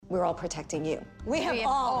we're all protecting you. We have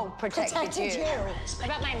all protected you.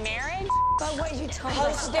 About my marriage? But what you told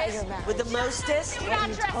us about your marriage. With the mostest? What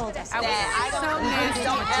you told us. Don't ever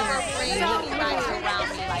bring anybody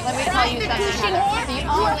around me like Let me tell you something. The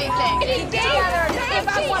only thing. If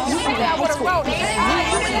I want to say I would have wrote it.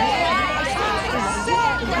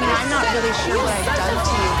 I'm not really sure what I've done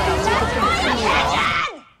to you, but I'll take it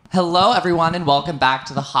from you. Hello, everyone, and welcome back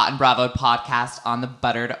to the Hot and Bravo podcast on the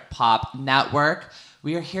Buttered Pop Network.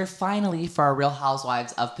 We are here finally for our Real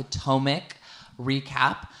Housewives of Potomac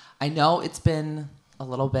recap. I know it's been a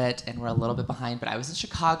little bit, and we're a little bit behind, but I was in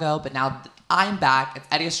Chicago, but now I'm back. It's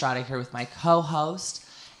Eddie Estrada here with my co-host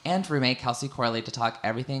and roommate, Kelsey Corley, to talk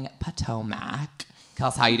everything Potomac.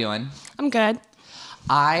 Kels, how you doing? I'm good.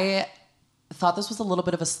 I thought this was a little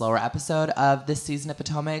bit of a slower episode of this season of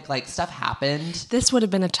Potomac. Like, stuff happened. This would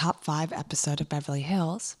have been a top 5 episode of Beverly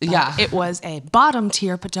Hills. But Yeah. It was a bottom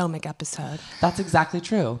tier Potomac episode. That's exactly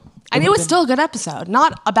true. And it was still a good episode.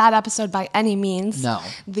 Not a bad episode by any means. No.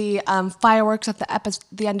 The fireworks at the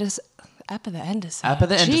end of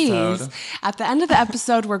the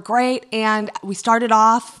episode were great, and we started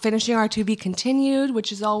off finishing our to be continued,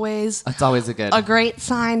 which is always It's always a great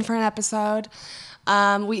sign for an episode.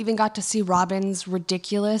 We even got to see Robin's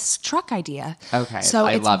ridiculous truck idea. Okay, so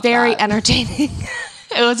I it's love very that. entertaining.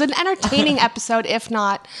 It was an entertaining episode, if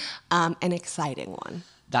not an exciting one.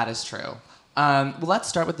 That is true. Well, let's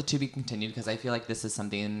start with the to be continued, because I feel like this is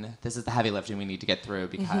the heavy lifting we need to get through,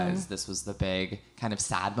 because this was the big kind of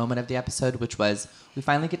sad moment of the episode, which was we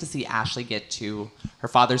finally get to see Ashley get to her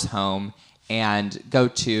father's home and go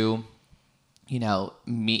to,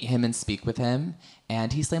 meet him and speak with him,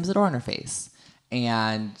 and he slams the door in her face.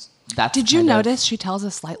 And that's Did you notice she tells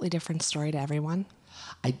a slightly different story to everyone?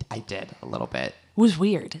 I did a little bit. It was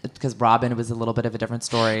weird. Because Robin was a little bit of a different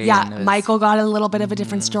story. Yeah, and it was, Michael got a little bit of a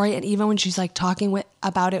different story. And even when she's like talking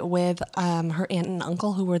about it with her aunt and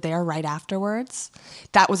uncle who were there right afterwards,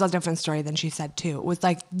 that was a different story than she said too. It was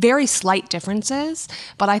like very slight differences,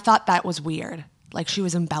 but I thought that was weird. Like she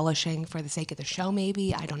was embellishing for the sake of the show,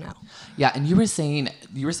 maybe. I don't know. Yeah, and you were saying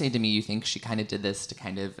to me you think she kind of did this to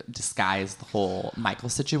kind of disguise the whole Michael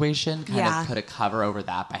situation, kind of put a cover over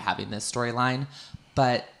that by having this storyline,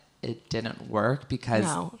 but it didn't work because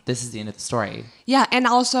this is the end of the story. Yeah, and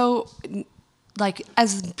also, I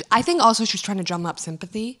think also she's trying to drum up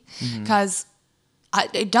sympathy because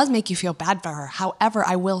it does make you feel bad for her. However,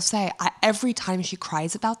 I will say, every time she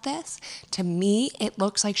cries about this, to me, it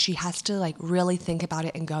looks like she has to really think about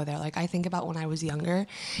it and go there. Like I think about when I was younger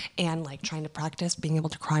and trying to practice being able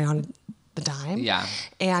to cry on the dime. Yeah.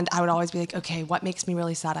 And I would always be like, okay, what makes me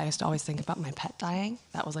really sad? I used to always think about my pet dying.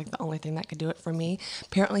 That was the only thing that could do it for me.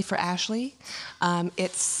 Apparently for Ashley,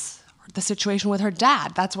 it's the situation with her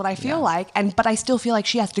dad. That's what I feel like. But I still feel like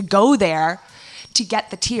she has to go there to get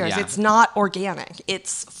the tears. Yeah. It's not organic.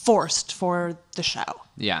 It's forced for the show.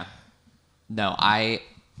 Yeah. No, I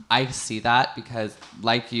see that because,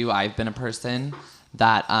 like you, I've been a person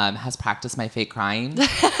that has practiced my fake crying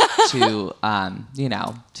to,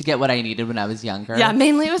 to get what I needed when I was younger. Yeah,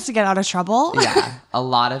 mainly it was to get out of trouble. Yeah. A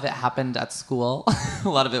lot of it happened at school. A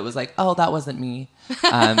lot of it was like, oh, that wasn't me.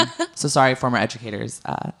 So sorry, former educators.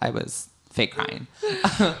 I was fake crying.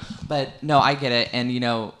 But no, I get it. And,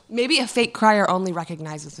 maybe a fake crier only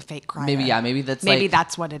recognizes a fake crier. maybe that's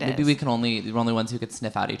that's what it is. Maybe we're the only ones who could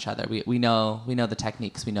sniff out each other. We know the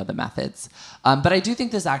techniques, we know the methods. But I do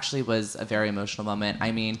think this actually was a very emotional moment.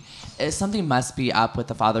 I mean, something must be up with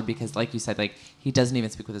the father because, like you said, he doesn't even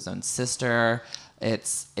speak with his own sister.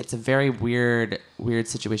 It's a very weird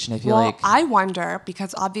situation. I feel I wonder,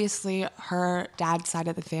 because obviously her dad's side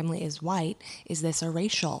of the family is white, is this a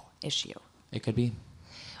racial issue? It could be.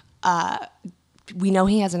 We know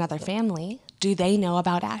he has another family. Do they know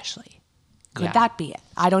about Ashley? Could Yeah. that be it?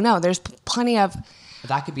 I don't know. There's plenty of...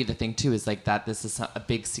 That could be the thing too, is that this is a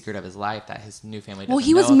big secret of his life that his new family doesn't Well,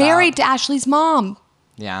 he was know married about. to Ashley's mom.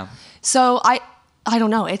 Yeah. So I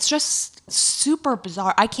don't know. It's just super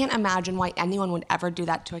bizarre. I can't imagine why anyone would ever do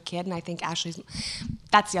that to a kid. And I think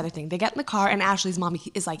that's the other thing. They get in the car and Ashley's mom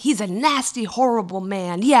is like, he's a nasty, horrible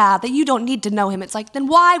man. Yeah, that you don't need to know him. It's like, then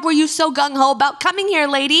why were you so gung-ho about coming here,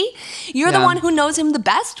 lady? You're the one who knows him the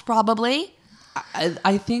best, probably.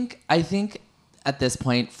 I think at this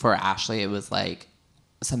point for Ashley, it was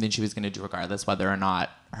something she was going to do regardless, whether or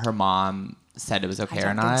not her mom said it was okay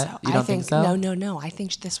or not. So. You don't think so? No. I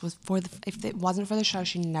think this was if it wasn't for the show,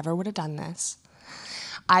 she never would have done this.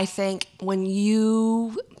 I think when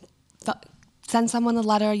you send someone a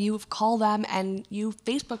letter, you call them and you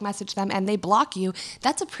Facebook message them and they block you,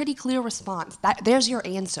 that's a pretty clear response. There's your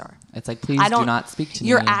answer. It's like, please do not speak to me.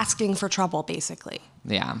 You're asking for trouble, basically.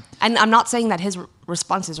 Yeah. And I'm not saying that his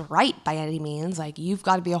response is right by any means. Like, you've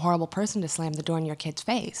got to be a horrible person to slam the door in your kid's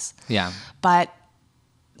face. Yeah. But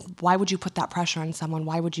why would you put that pressure on someone?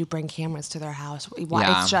 Why would you bring cameras to their house? Why?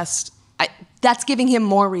 Yeah. It's just, that's giving him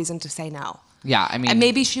more reason to say no. Yeah, I mean... And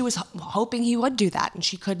maybe she was hoping he would do that, and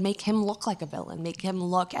she could make him look like a villain, make him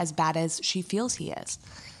look as bad as she feels he is,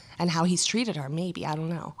 and how he's treated her, maybe. I don't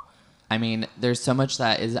know. I mean, there's so much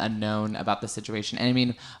that is unknown about the situation. And I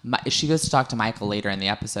mean, she goes to talk to Michael later in the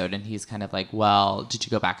episode, and he's kind of like, well, did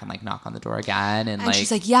you go back and, like, knock on the door again? And like,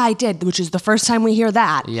 she's like, yeah, I did, which is the first time we hear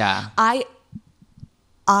that. Yeah.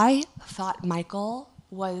 I thought Michael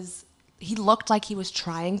was... He looked like he was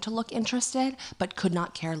trying to look interested, but could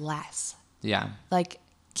not care less. Yeah. Like,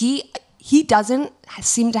 he doesn't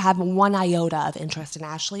seem to have one iota of interest in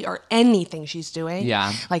Ashley or anything she's doing.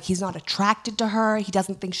 Yeah. Like, he's not attracted to her. He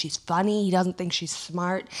doesn't think she's funny. He doesn't think she's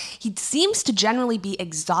smart. He seems to generally be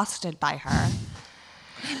exhausted by her.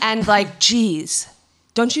 And, like, geez,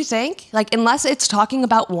 don't you think? Like, unless it's talking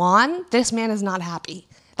about Juan, this man is not happy.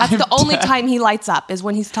 That's the only time he lights up is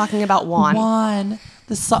when he's talking about Juan. Juan.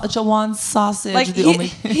 Juan's sausage. Like,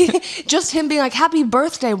 only... just him being like, happy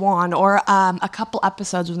birthday, Juan. Or a couple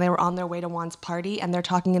episodes when they were on their way to Juan's party and they're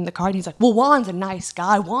talking in the car and he's like, well, Juan's a nice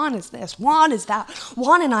guy. Juan is this. Juan is that.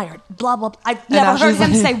 Juan and I are blah, blah, blah. I've never heard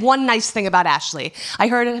him say one nice thing about Ashley. I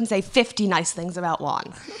heard him say 50 nice things about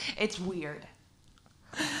Juan. It's weird.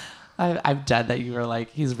 I'm dead that you were like,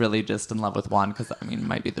 he's really just in love with Juan, because, I mean, it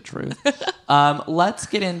might be the truth. Let's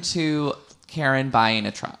get into Karen buying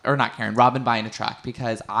a truck, or not Karen, Robin buying a truck,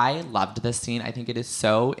 because I loved this scene. I think it is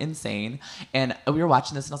so insane. And we were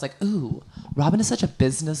watching this and I was like, ooh, Robin is such a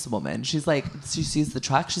businesswoman. She's like, she sees the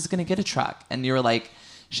truck, she's going to get a truck. And you were like,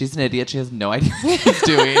 she's an idiot. She has no idea what she's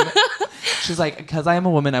doing. She's like, because I am a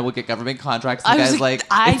woman, I will get government contracts. You guys, like,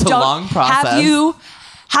 it's a long process.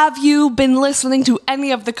 Have you been listening to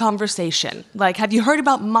any of the conversation? Like, have you heard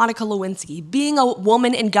about Monica Lewinsky? Being a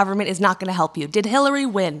woman in government is not going to help you. Did Hillary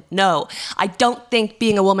win? No. I don't think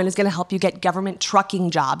being a woman is going to help you get government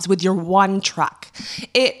trucking jobs with your one truck.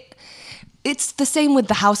 It's the same with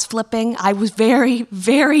the house flipping. I was very,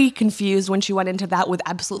 very confused when she went into that with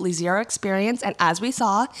absolutely zero experience. And as we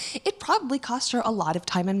saw, it probably cost her a lot of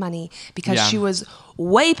time and money because she was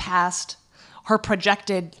way past her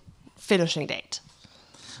projected finishing date.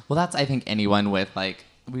 Well, that's, I think, anyone with, like,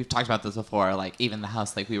 we've talked about this before, like, even the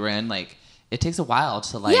house, like, we were in, like, it takes a while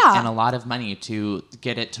to, like, and a lot of money to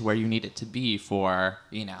get it to where you need it to be for,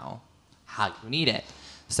 you know, how you need it.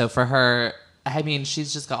 So for her, I mean,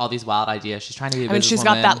 she's just got all these wild ideas. She's trying to be a businesswoman. She's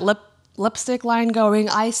got that lipstick line going.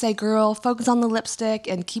 I say, girl, focus on the lipstick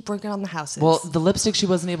and keep working on the houses. Well, the lipstick she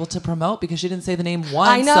wasn't able to promote because she didn't say the name once.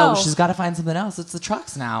 I know. So she's got to find something else. It's the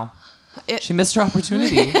trucks now. She missed her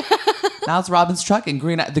opportunity. Now it's Robin's truck and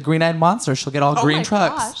the green-eyed monster. She'll get all green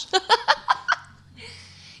trucks. Gosh.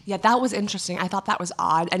 Yeah, that was interesting. I thought that was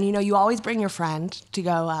odd. And, you know, you always bring your friend to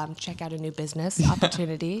go check out a new business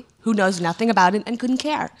opportunity who knows nothing about it and couldn't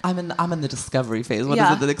care. I'm in the discovery phase. What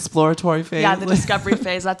is it? The exploratory phase? Yeah, the discovery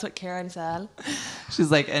phase. That's what Karen said.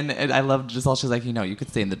 She's like, and I love Giselle. She's like, you know, you could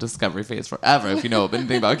stay in the discovery phase forever if you know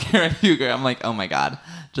anything about Karen Huger. I'm like, oh my God,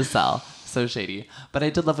 Giselle. So shady. But I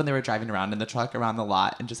did love when they were driving around in the truck around the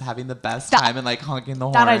lot and just having the best time and like honking the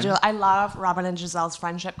horn. That I do. I love Robin and Giselle's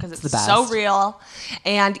friendship because it's so real.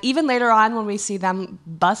 And even later on when we see them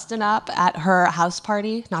busting up at her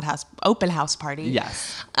open house party.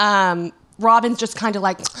 Yes. Robin's just kind of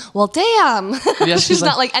like, well, damn. Yeah, she's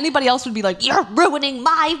not like anybody else would be like, you're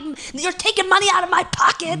taking money out of my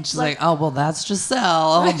pocket. And she's like, oh, well, that's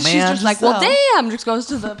Giselle. Oh, man. She's just like, well, damn. Just goes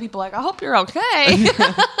to the people like, I hope you're okay.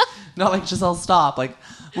 Not like Giselle, stop. Like,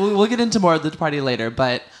 we'll get into more of the party later.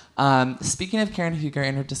 But speaking of Karen Huger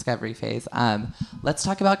in her discovery phase, let's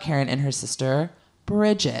talk about Karen and her sister,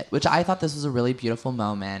 Bridget, which I thought this was a really beautiful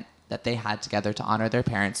moment that they had together to honor their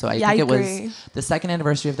parents. So I think it was the second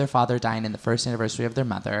anniversary of their father dying and the first anniversary of their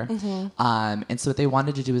mother. Mm-hmm. And so what they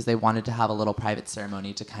wanted to do is they wanted to have a little private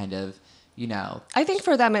ceremony to kind of, you know. I think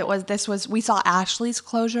for them we saw Ashley's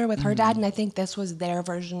closure with her dad, and I think this was their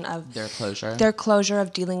version of their closure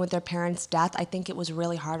of dealing with their parents' death. I think it was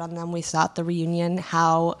really hard on them. We saw at the reunion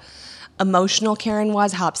how emotional Karen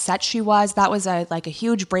was, how upset she was. That was a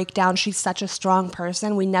huge breakdown. She's such a strong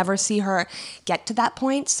person. We never see her get to that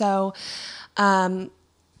point. So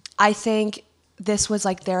I think this was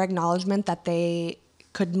like their acknowledgement that they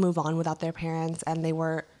could move on without their parents and they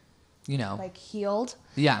were, you know, like healed.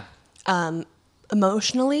 Yeah.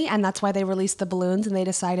 Emotionally, and that's why they released the balloons and they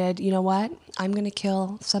decided, you know what, I'm going to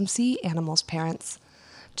kill some sea animals' parents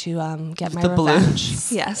to get my revenge.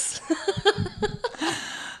 Balloons. Yes.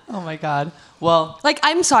 Oh my God. Well, Like,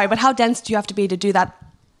 I'm sorry, but how dense do you have to be to do that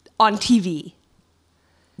on TV?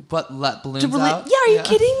 but let balloons To really, out? yeah, are you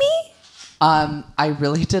kidding me? I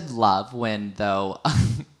really did love when though,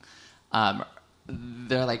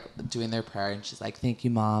 they're like doing their prayer and she's like, "Thank you,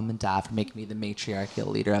 Mom and Dad, for making me the matriarchal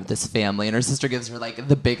leader of this family." And her sister gives her like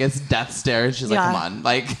the biggest death stare, and she's like, Yeah. "Come on,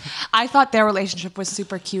 like." I thought their relationship was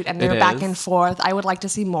super cute and they It were back is. and forth. I would like to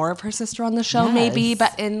see more of her sister on the show, maybe, Yes.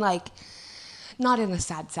 but in like, not in a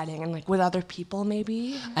sad setting and like with other people,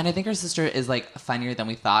 maybe. And I think her sister is like funnier than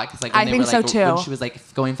we thought because like I when they think were like so, when too. she was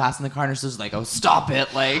like going fast in the car, and her sister's like, "Oh, stop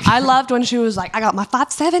it!" Like I loved when she was like, I got my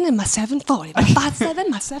 5'7" and my 740. My 5'7",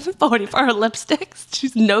 my 740 for her lipsticks. She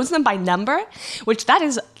knows them by number, which that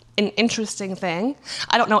is an interesting thing.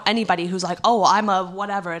 I don't know anybody who's like, oh, I'm a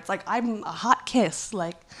whatever. It's like, I'm a hot kiss,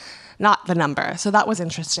 like not the number. So that was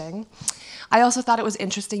interesting. I also thought it was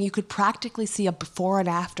interesting. You could practically see a before and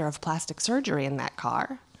after of plastic surgery in that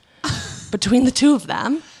car between the two of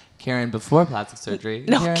them. Karen before plastic surgery.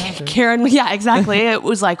 No, Karen after. Karen, yeah, exactly. It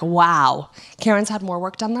was like, wow. Karen's had more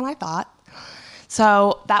work done than I thought.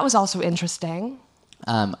 So that was also interesting.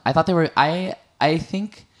 I thought they were. I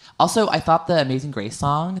think. Also, I thought the Amazing Grace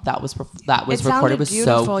song that was It recorded sounded was so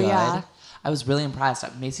beautiful, good. yeah. I was really impressed.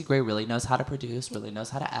 Macy Gray really knows how to produce, really knows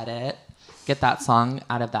how to edit. Get that song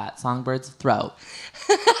out of that songbird's throat.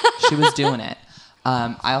 She was doing it.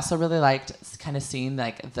 I also really liked kind of seeing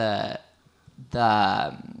like the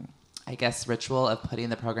I guess ritual of putting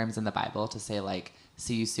the programs in the Bible to say like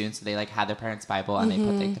 "see you soon." So they like had their parents' Bible and they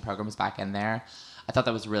put like the programs back in there. I thought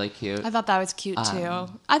that was really cute. I thought that was cute too.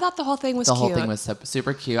 I thought the whole thing was The cute. whole thing was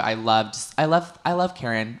super cute. I love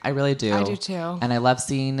Karen. I really do. I do too. And I love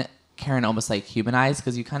seeing Karen almost like humanized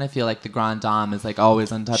because you kind of feel like the Grand Dame is like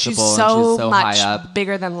always untouchable She's and so she's so much high up.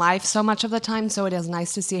 bigger than life so much of the time. So it is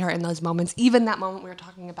nice to see her in those moments. Even that moment we were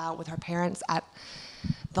talking about with her parents at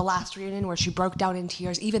the last reunion where she broke down in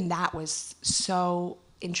tears. Even that was so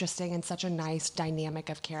interesting and such a nice dynamic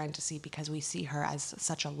of Karen to see because we see her as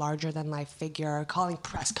such a larger than life figure, calling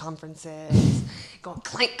press conferences, going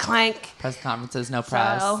clank clank. Press conferences, no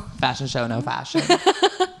press. So- Fashion show, no fashion.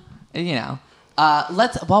 You know.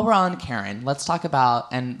 While we're on Karen, let's talk about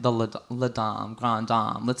and the La Dame, Grand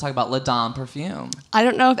Dame. Let's talk about La Dame perfume. I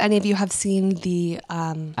don't know if any of you have seen the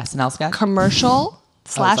SNL sketch? commercial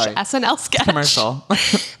slash sorry. SNL sketch Commercial.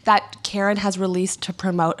 that Karen has released to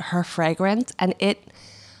promote her fragrance, and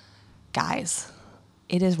guys,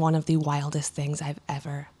 it is one of the wildest things I've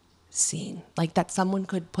ever seen. Like that someone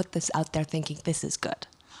could put this out there thinking this is good.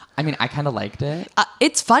 I mean, I kind of liked it.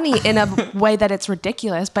 It's funny in a way that it's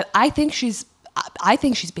ridiculous, but I think she's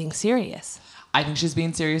being serious. I think she's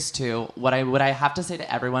being serious too. What I have to say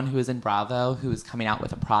to everyone who is in Bravo, who is coming out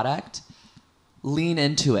with a product, lean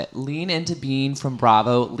into it. Lean into being from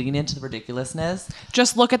Bravo. Lean into the ridiculousness.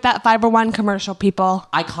 Just look at that Fiber One commercial, people.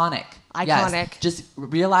 Iconic. Iconic. Yes. Just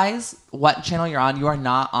realize what channel you're on. You are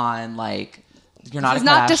not on like. You're not. This a is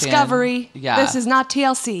not Kardashian. Discovery. Yeah. This is not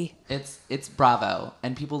TLC. It's Bravo,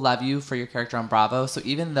 and people love you for your character on Bravo. So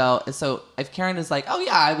if Karen is like, oh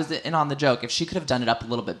yeah, I was in on the joke. If she could have done it up a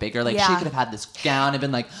little bit bigger, like she Yeah. could have had this gown and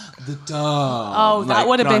been like the Dame. Oh, that like,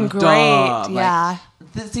 would have been Grand great. Dame. Yeah.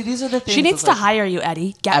 See, these are the things. She needs that's to like- hire you,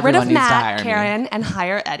 Eddie. Get rid Everyone of needs to hire Matt, me. Karen, and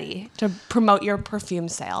hire Eddie to promote your perfume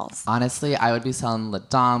sales. Honestly, I would be selling La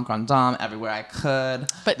Dame, Grand Dame everywhere I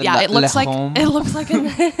could. But The yeah, Le- it looks Le like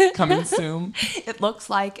Homme coming soon. it looks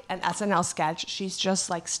like an SNL sketch. She's just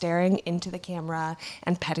like staring into the camera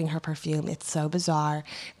and petting her perfume. It's so bizarre.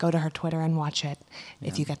 Go to her Twitter and watch it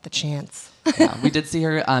if you get the chance. Yeah, we did see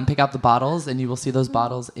her pick out the bottles, and you will see those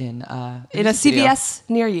bottles in In a music video. CVS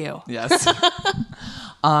near you. Yes.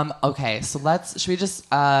 Okay, so should we just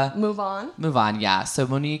Move on. move on? Yeah. So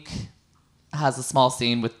Monique has a small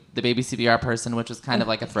scene with the baby CPR person, which was kind of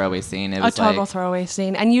like a throwaway scene. It A was total like, throwaway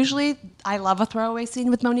scene. And usually I love a throwaway scene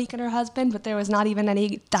with Monique and her husband, but there was not even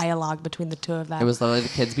any dialogue between the two of them. it was literally the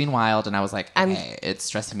kids being wild, and I was like, And- okay, it's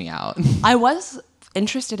stressing me out. I was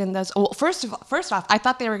interested in those. Well, first off, I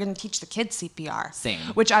thought they were going to teach the kids CPR. Same.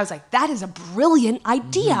 Which I was like, that is a brilliant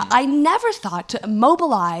idea. Mm-hmm. I never thought to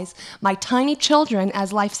mobilize my tiny children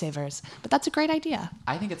as lifesavers, but that's a great idea.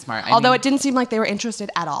 I think it's smart. Although it didn't seem like they were interested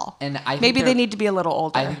at all. And I think maybe they they're- need to be a little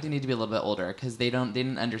older. I think they need to be a little bit older because they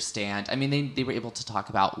didn't understand. I mean, they were able to talk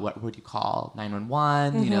about what would you call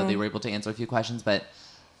 911. You know, they were able to answer a few questions, but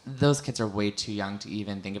those kids are way too young to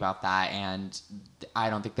even think about that, and I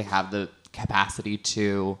don't think they have the capacity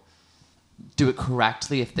to do it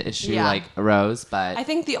correctly if the issue Yeah. like arose. But I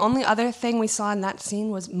think the only other thing we saw in that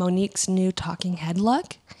scene was Monique's new talking head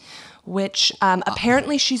look, which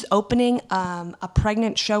apparently she's opening a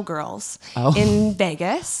pregnant showgirls in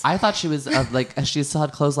Vegas. I thought she was she still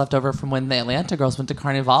had clothes left over from when the Atlanta girls went to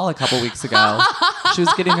Carnival a couple weeks ago. She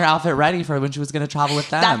was getting her outfit ready for when she was going to travel with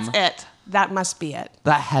them. That's it. That must be it.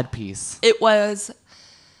 That headpiece. It was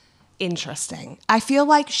interesting. I feel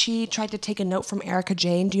like she tried to take a note from Erica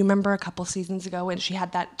Jane. Do you remember a couple seasons ago when she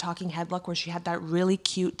had that talking head look where she had that really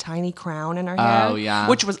cute tiny crown in her hair? Oh, yeah.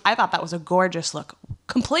 I thought that was a gorgeous look.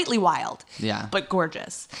 Completely wild. Yeah. But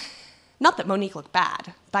gorgeous. Not that Monique looked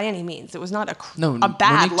bad by any means. It was not a bad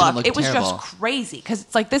Monique didn't look. look It was terrible. just crazy because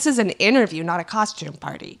it's like this is an interview, not a costume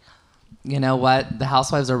party. You know what? The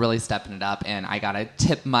housewives are really stepping it up, and I gotta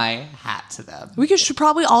tip my hat to them. Should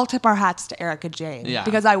probably all tip our hats to Erica Jane. Yeah.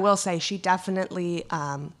 Because I will say she definitely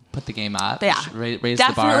Put the game up. yeah, Raised the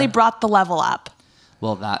definitely bar. brought the level up.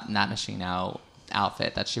 Well, that Nat Machino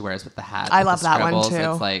outfit that she wears with the hat. I with love the that one, scribbles,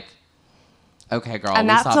 too. It's like, okay, girl, And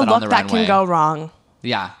we that's saw a that on look the that runway. can go wrong.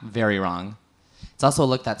 Yeah, very wrong. It's also a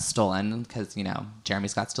look that's stolen because, Jeremy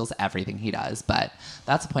Scott steals everything he does, but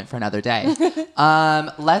that's a point for another day.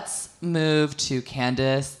 Let's move to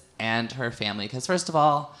Candace and her family because, first of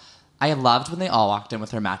all, I loved when they all walked in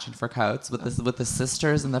with their matching fur coats, with the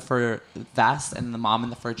sisters in the fur vest and the mom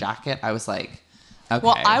in the fur jacket. I was like, okay.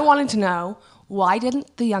 Well, I wanted to know, why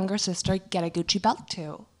didn't the younger sister get a Gucci belt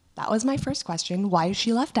too? That was my first question. Why is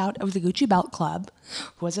she left out of the Gucci belt club?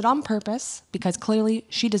 Was it on purpose? Because clearly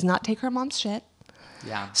she does not take her mom's shit.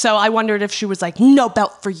 Yeah. So I wondered if she was like, no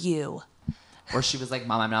belt for you. Or she was like,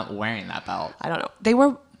 Mom, I'm not wearing that belt. I don't know.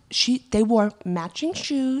 They wore matching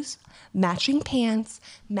shoes, matching pants,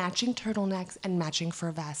 matching turtlenecks, and matching fur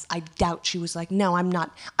vests. I doubt she was like, no, I'm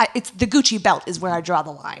not. It's the Gucci belt is where I draw the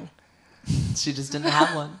line. She just didn't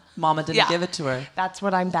have one. Mama didn't give it to her. That's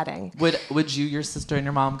what I'm betting. Would you, your sister, and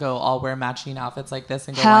your mom go all wear matching outfits like this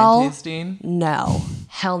and go Hell wine tasting? no.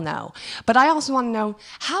 Hell no. But I also want to know,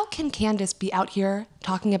 how can Candace be out here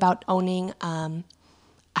talking about owning a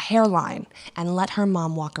hairline and let her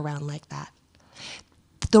mom walk around like that?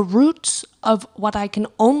 The roots of what I can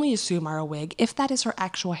only assume are a wig, if that is her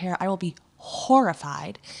actual hair, I will be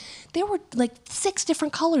horrified. There were like 6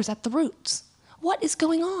 different colors at the roots. What is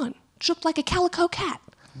going on? She looked like a calico cat.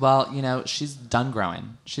 Well, she's done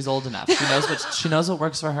growing. She's old enough. She knows what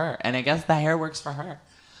works for her, and I guess the hair works for her.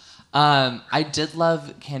 I did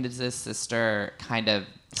love Candace's sister kind of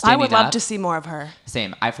standing I would love up. to see more of her.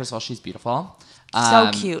 Same. First of all, she's beautiful. So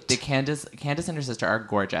cute. Candace and her sister are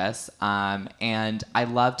gorgeous. And I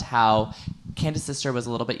loved how Candace's sister was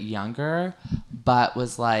a little bit younger, but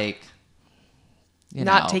was like,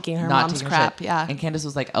 Not taking her mom's crap, shit. yeah. And Candace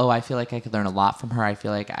was like, oh, I feel like I could learn a lot from her. I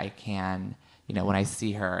feel like I can, when I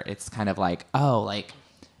see her, it's kind of like, oh, like,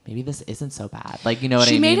 maybe this isn't so bad. Like, you know what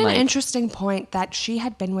I mean? She made an like, interesting point that she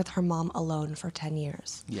had been with her mom alone for 10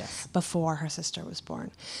 years. Yes. Before her sister was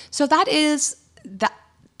born. So that's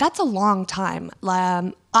a long time.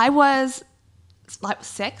 I was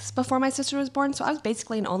 6 before my sister was born, so I was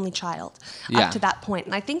basically an only child up to that point.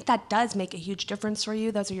 And I think that does make a huge difference for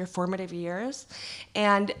you. Those are your formative years.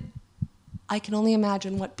 And I can only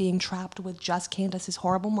imagine what being trapped with just Candace's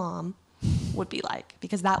horrible mom would be like,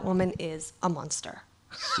 because that woman is a monster.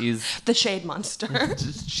 She's the shade monster.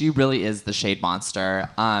 She really is the shade monster.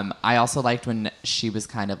 I also liked when she was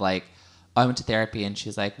kind of like, I went to therapy and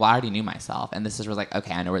she's like, well, I already knew myself. And this is was like,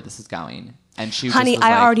 okay, I know where this is going. And she Honey, just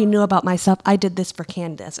was I like, already knew about myself. I did this for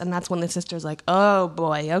Candace. And that's when the sister's like, oh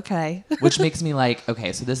boy, okay. which makes me like,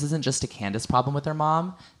 okay, so this isn't just a Candace problem with her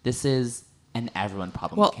mom. This is an everyone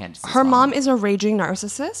problem with Candace's her mom is a raging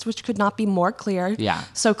narcissist, which could not be more clear. Yeah.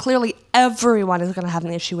 So clearly everyone is going to have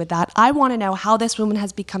an issue with that. I want to know how this woman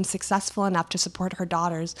has become successful enough to support her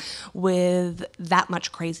daughters with that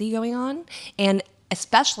much crazy going on. And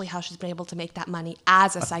especially how she's been able to make that money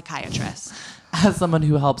as a psychiatrist. As someone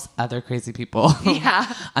who helps other crazy people.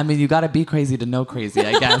 Yeah. I mean, you got to be crazy to know crazy,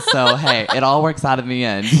 I guess. So, hey, it all works out in the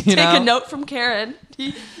end. Take a note from Karen.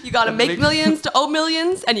 You got to make millions to owe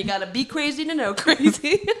millions, and you got to be crazy to know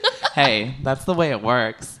crazy. Hey, that's the way it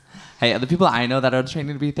works. Hey, the people I know that are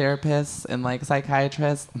training to be therapists and like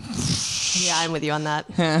psychiatrists. Yeah, I'm with you on that.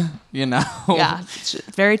 Yeah, it's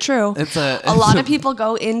very true. It's a lot of people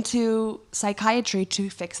go into psychiatry to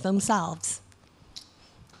fix themselves.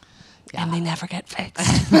 Yeah. And they never get fixed.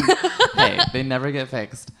 Hey, they never get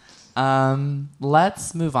fixed.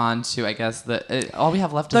 Let's move on to, I guess, all we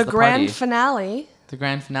have left is the grand party. finale. The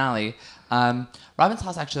grand finale. Robin's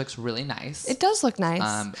house actually looks really nice. It does look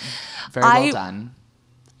nice. Very well done.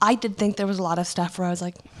 I did think there was a lot of stuff where I was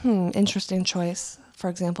like, interesting choice. For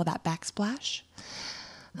example, that backsplash.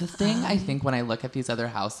 The thing I think when I look at these other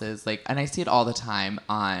houses, like, and I see it all the time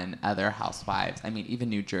on other housewives. I mean, even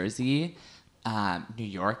New Jersey, New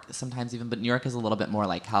York, sometimes even, but New York is a little bit more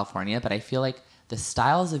like California. But I feel like the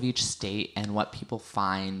styles of each state and what people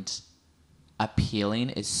find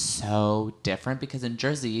appealing is so different, because in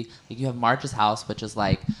Jersey, like, you have Marge's house, which is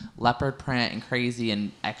like leopard print and crazy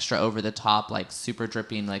and extra over the top, like super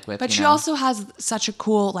dripping, like with. But she also has such a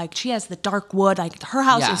cool, like, she has the dark wood. Like, her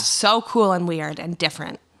house Yeah. is so cool and weird and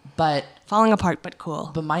different. But Falling apart, but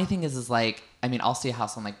cool. But my thing is like, I mean, I'll see a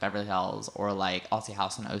house on like Beverly Hills, or like I'll see a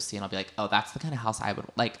house on OC, and I'll be like, oh, that's the kind of house I would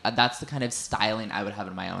like. That's the kind of styling I would have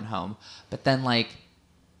in my own home. But then like,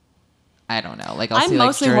 I don't know. Like, I'm see,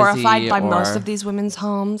 mostly like, Jersey horrified by or- most of these women's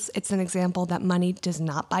homes. It's an example that money does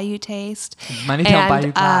not buy you taste. Money don't buy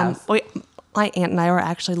you class. My aunt and I were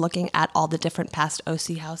actually looking at all the different past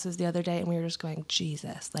OC houses the other day, and we were just going,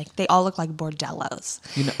 Jesus, like, they all look like bordellos.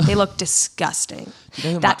 You know- They look disgusting. You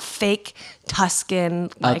know who That my- fake Tuscan,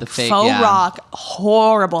 like, the fake, faux yeah. rock,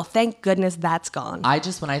 horrible. Thank goodness that's gone.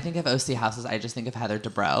 When I think of OC houses, I just think of Heather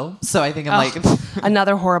Dubrow. So I think I'm like,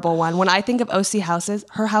 Another horrible one. When I think of OC houses,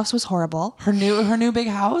 her house was horrible. her new big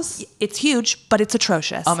house. It's huge, but it's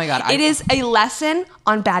atrocious. Oh my God, It is a lesson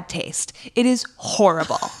on bad taste. It is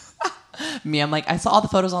horrible. Me, I'm like, I saw all the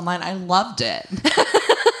photos online. I loved it.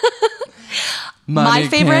 My Money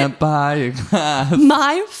favorite- can't buy a glass.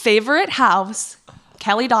 My favorite house,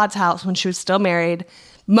 Kelly Dodd's house when she was still married.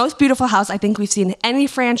 Most beautiful house I think we've seen in any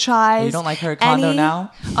franchise. You don't like her condo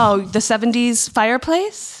now? Oh, the 70s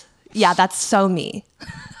fireplace? Yeah, that's so me.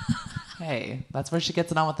 Hey, that's where she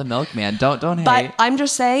gets it on with the milkman. Don't hate. But I'm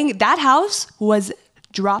just saying that house was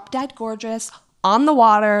drop dead gorgeous, on the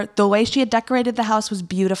water. The way she had decorated the house was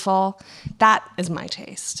beautiful. That is my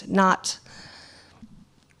taste, not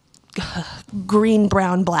green,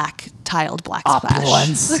 brown, black, tiled black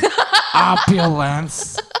splash.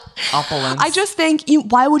 Opulence. I just think,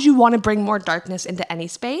 why would you want to bring more darkness into any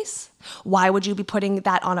space? Why would you be putting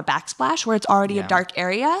that on a backsplash where it's already Yeah. a dark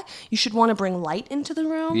area? You should want to bring light into the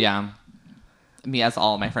room. Yeah. Me, as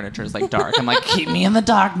all of my furniture is like dark. I'm like, keep me in the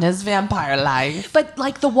darkness, vampire life. But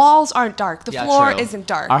like the walls aren't dark. The Yeah, floor true. isn't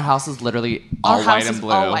dark. Our house is literally Our all house white is and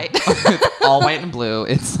blue. all white. It's all white and blue.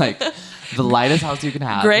 It's like the lightest house you can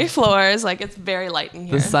have. Gray floors, like it's very light in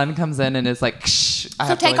here. The sun comes in and it's like, shh.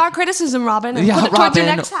 So take our criticism, Robin, and put it towards your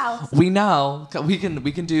next house. We know we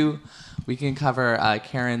can cover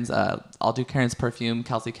Karen's. I'll do Karen's perfume.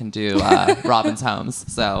 Kelsey can do Robin's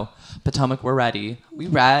homes. So Potomac, we're ready.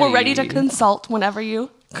 We're ready to consult whenever you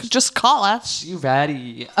just call us. You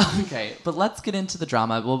ready? Okay, but let's get into the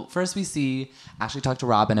drama. Well, first we see Ashley talk to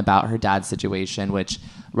Robin about her dad's situation, which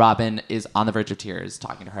Robin is on the verge of tears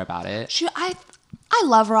talking to her about it. I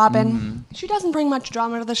love Robin. Mm-hmm. She doesn't bring much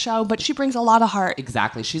drama to the show, but she brings a lot of heart.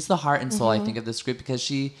 Exactly. She's the heart and soul, I think, of this group, because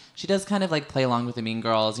she does kind of like play along with the Mean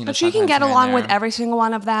Girls. You know, But she can sometimes get here and along with there. every single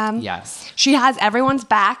one of them. Yes. She has everyone's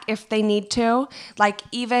back if they need to. Like,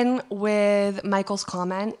 even with Michael's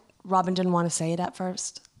comment, Robin didn't want to say it at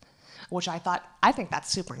first, which I think that's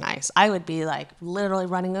super nice. I would be like literally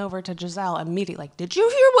running over to Giselle immediately, like, did you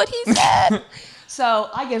hear what he said? So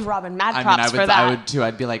I give Robin mad props for that. I would too.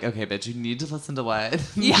 I'd be like, okay, bitch, you need to listen to what.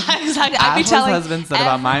 Yeah, exactly. I'd be Ashley's telling husband said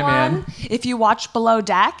about my man. everyone, if you watch Below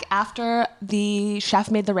Deck, after the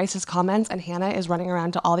chef made the racist comments and Hannah is running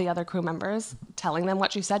around to all the other crew members telling them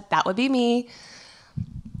what she said, that would be me.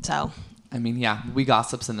 So I mean, yeah, we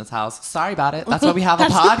gossips in this house. Sorry about it. That's why we have a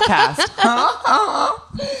podcast.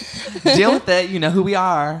 Deal with it. You know who we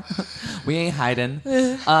are. We ain't hiding.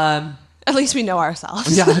 at least we know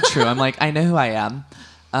ourselves. Yeah, true. I'm like, I know who I am.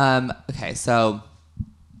 Okay, so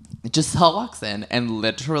Giselle walks in and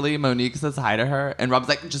literally Monique says hi to her, and Rob's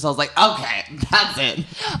like, Giselle's like, okay, that's it.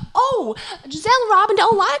 Oh, Giselle and Robin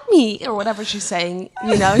don't like me, or whatever she's saying.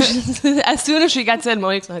 You know, as soon as she gets in,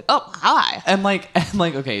 Monique's like, oh, hi. I'm like,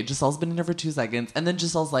 okay, Giselle's been in here for 2 seconds, and then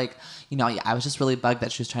Giselle's like, you know, yeah, I was just really bugged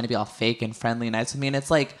that she was trying to be all fake and friendly and nice with me, and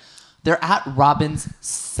it's like, they're at Robin's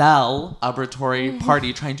celebratory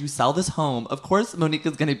party trying to sell this home. Of course, Monique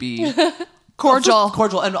is going to be Cordial.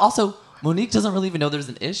 and also Monique doesn't really even know there's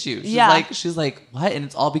an issue. She's like, what? And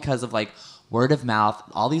it's all because of like word of mouth.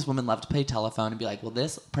 All these women love to play telephone and be like, well,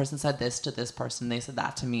 this person said this to this person, they said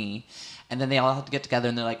that to me, and then they all have to get together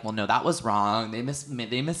and they're like, well, no, that was wrong. They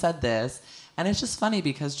missaid this, and it's just funny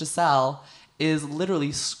because Giselle is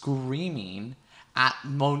literally screaming at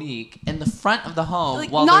Monique in the front of the home.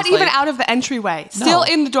 Like, while not there's, even like, out of the entryway. Still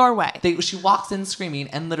in the doorway. she walks in screaming,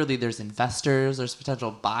 and literally there's investors, there's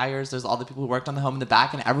potential buyers, there's all the people who worked on the home in the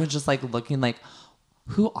back, and everyone's just like looking like,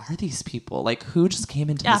 who are these people? Like, who just came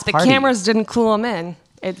into this the party? cameras didn't clue them in.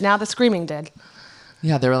 Now the screaming did.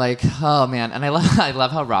 Yeah, they were like, oh man, and I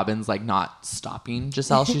love how Robin's like not stopping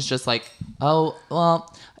Giselle. She's just like, oh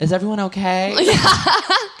well, is everyone okay?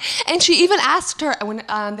 And she even asked her when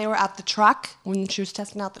they were at the truck, when she was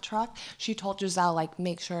testing out the truck, she told Giselle, like,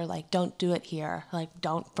 make sure, like, don't do it here. Like,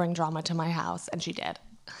 don't bring drama to my house. And she did.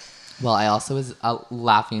 Well, I also was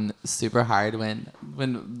laughing super hard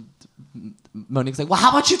when Monique's like, well, how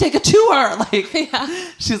about you take a tour? Like,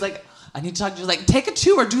 she's like, I need to talk to you. Like, take a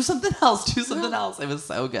tour, do something else, do something else. It was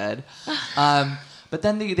so good. But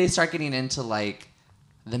then they start getting into, like,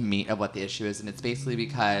 the meat of what the issue is. And it's basically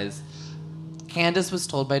because Candace was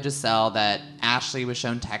told by Giselle that Ashley was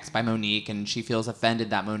shown text by Monique, and she feels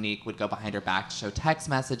offended that Monique would go behind her back to show text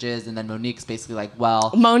messages. And then Monique's basically like,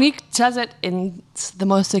 well... Monique says it in the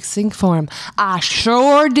most succinct form. I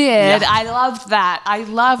sure did. Yeah. I loved that. I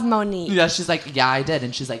love Monique. Yeah, she's like, yeah, I did.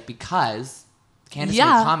 And she's like, because Candace made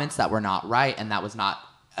comments that were not right, and that was not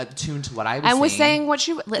attuned to what I was saying. And was saying what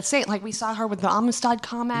she... Let's say, like, we saw her with the Amistad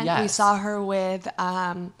comment. Yes. We saw her with...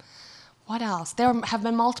 what else? There have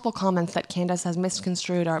been multiple comments that Candace has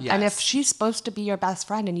misconstrued. And if she's supposed to be your best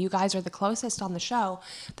friend and you guys are the closest on the show,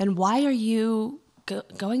 then why are you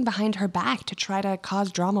going behind her back to try to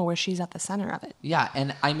cause drama where she's at the center of it? Yeah,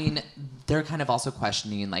 and I mean, they're kind of also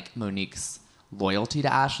questioning, like, Monique's loyalty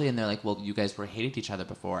to Ashley, and they're like, well, you guys were hated each other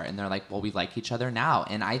before, and they're like, well, we like each other now.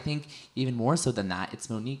 And I think even more so than that, it's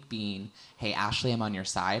Monique being, hey, Ashley, I'm on your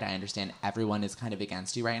side. I understand everyone is kind of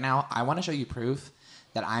against you right now. I want to show you proof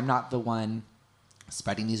that I'm not the one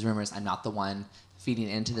spreading these rumors. I'm not the one feeding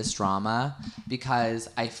into this drama, because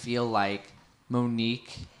I feel like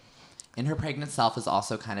Monique, in her pregnant self, is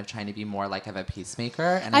also kind of trying to be more like of a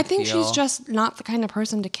peacemaker. And I think she's just not the kind of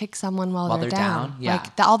person to kick someone while they're down. Yeah.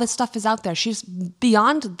 Like, all this stuff is out there. She's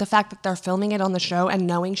beyond the fact that they're filming it on the show and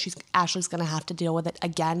knowing Ashley's going to have to deal with it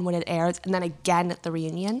again when it airs and then again at the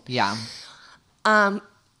reunion. Yeah.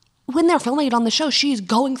 When they're filming it on the show, she's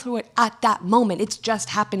going through it at that moment. It's just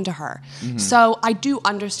happened to her. Mm-hmm. So I do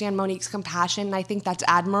understand Monique's compassion, and I think that's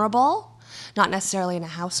admirable. Not necessarily in a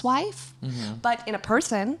housewife, but in a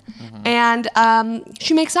person. Mm-hmm. And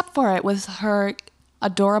she makes up for it with her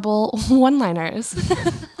adorable one-liners.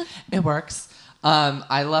 It works.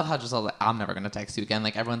 I love how Giselle, like, I'm never going to text you again.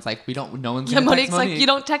 Like, everyone's like, no one's going to text Monique's Monique. like, you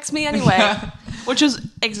don't text me anyway. Which is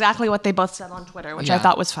exactly what they both said on Twitter, which I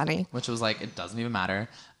thought was funny. Which was like, it doesn't even matter.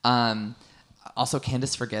 Also,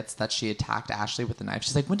 Candace forgets that she attacked Ashley with the knife.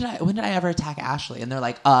 She's like, when did I ever attack Ashley? And they're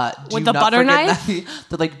like, with the butter knife?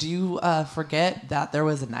 They're like, do you forget that there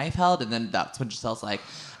was a knife held? And then that's when Giselle's like,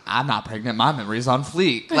 I'm not pregnant. My memory's on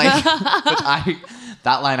fleek. Like,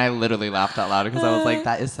 that line I literally laughed out loud because I was like,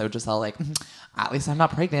 that is so Giselle. Like, at least I'm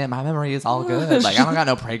not pregnant. My memory is all good. Like, I don't got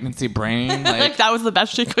no pregnancy brain. Like, that was the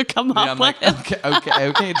best she could come up with. Like,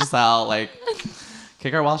 okay, Giselle. Like,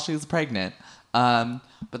 kick her while she's pregnant.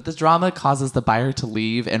 But the drama causes the buyer to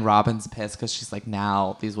leave, and Robin's pissed because she's like,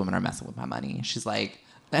 now these women are messing with my money. She's like,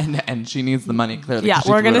 and she needs the money clearly. Yeah,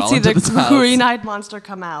 we're gonna see the green-eyed monster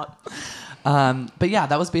come out. But yeah,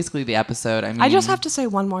 that was basically the episode. I mean, I just have to say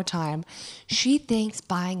one more time, she thinks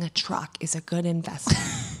buying a truck is a good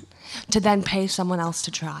investment to then pay someone else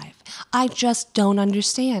to drive. I just don't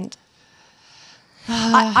understand.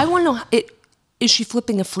 I want to know, is she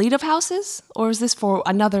flipping a fleet of houses, or is this for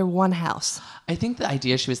another one house? I think the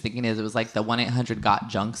idea she was thinking is it was like the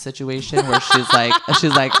 1-800-GOT-JUNK situation where she's like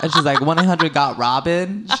 1-800-GOT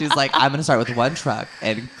Robin. She's like, I'm gonna start with one truck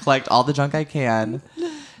and collect all the junk I can,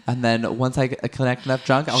 and then once I collect enough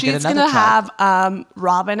junk, I'll get another truck. She's gonna have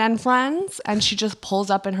Robin and friends, and she just pulls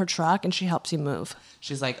up in her truck and she helps you move.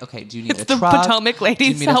 She's like, okay, do you need it's a the truck? Potomac ladies do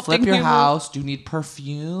you need to flip your you house? Do you need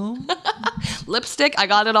perfume? Lipstick? I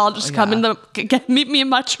got it all. Just come in meet me in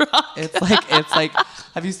my truck. It's like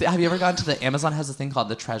have you ever gone to the Amazon has this thing called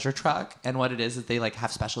the treasure truck, and what it is they like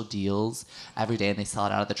have special deals every day and they sell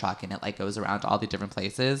it out of the truck and it like goes around to all the different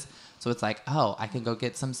places. So it's like, oh, I can go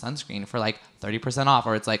get some sunscreen for like 30% off,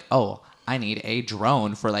 or it's like, oh, I need a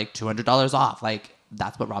drone for like $200 off. Like,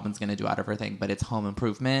 that's what Robin's going to do out of her thing, but it's home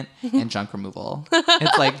improvement and junk removal.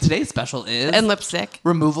 It's like, today's special is... And lipstick.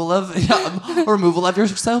 Removal of your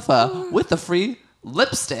sofa with the free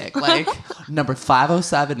lipstick. Like, number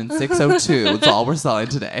 507 and 602. It's all we're selling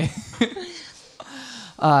today.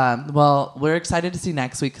 Well, we're excited to see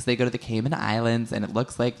next week because they go to the Cayman Islands, and it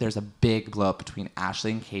looks like there's a big blow-up between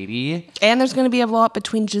Ashley and Katie. And there's going to be a blow-up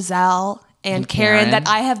between Giselle and Karen that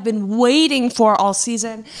I have been waiting for all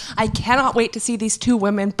season. I cannot wait to see these two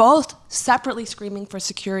women both separately screaming for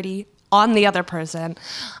security on the other person.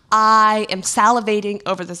 I am salivating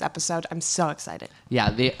over this episode. I'm so excited.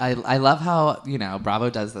 Yeah, I love how, Bravo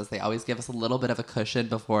does this. They always give us a little bit of a cushion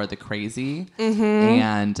before the crazy.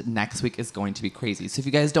 And next week is going to be crazy. So if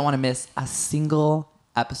you guys don't want to miss a single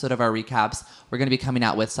episode of our recaps, we're going to be coming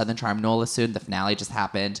out with Southern Charm NOLA soon. The finale just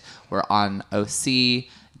happened. We're on OC.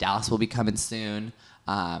 Dallas will be coming soon.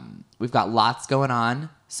 We've got lots going on.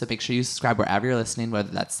 So make sure you subscribe wherever you're listening, whether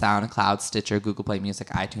that's SoundCloud, Stitcher, Google Play Music,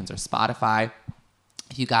 iTunes, or Spotify.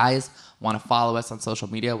 If you guys want to follow us on social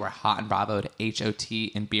media, we're Hot and Bravo, HOT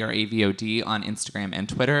and BRAVOD on Instagram and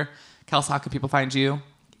Twitter. Kels, how can people find you?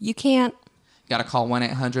 You can't. You got to call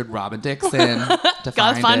 1-800-ROBIN-DIXON to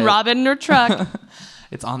Gotta find it. Robin in her truck.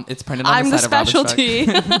 It's printed on I'm the the side of Robin's specialty.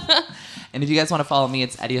 truck. And if you guys want to follow me,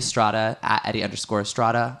 it's Eddie Estrada at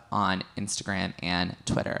Eddie_Estrada on Instagram and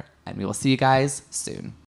Twitter. And we will see you guys soon.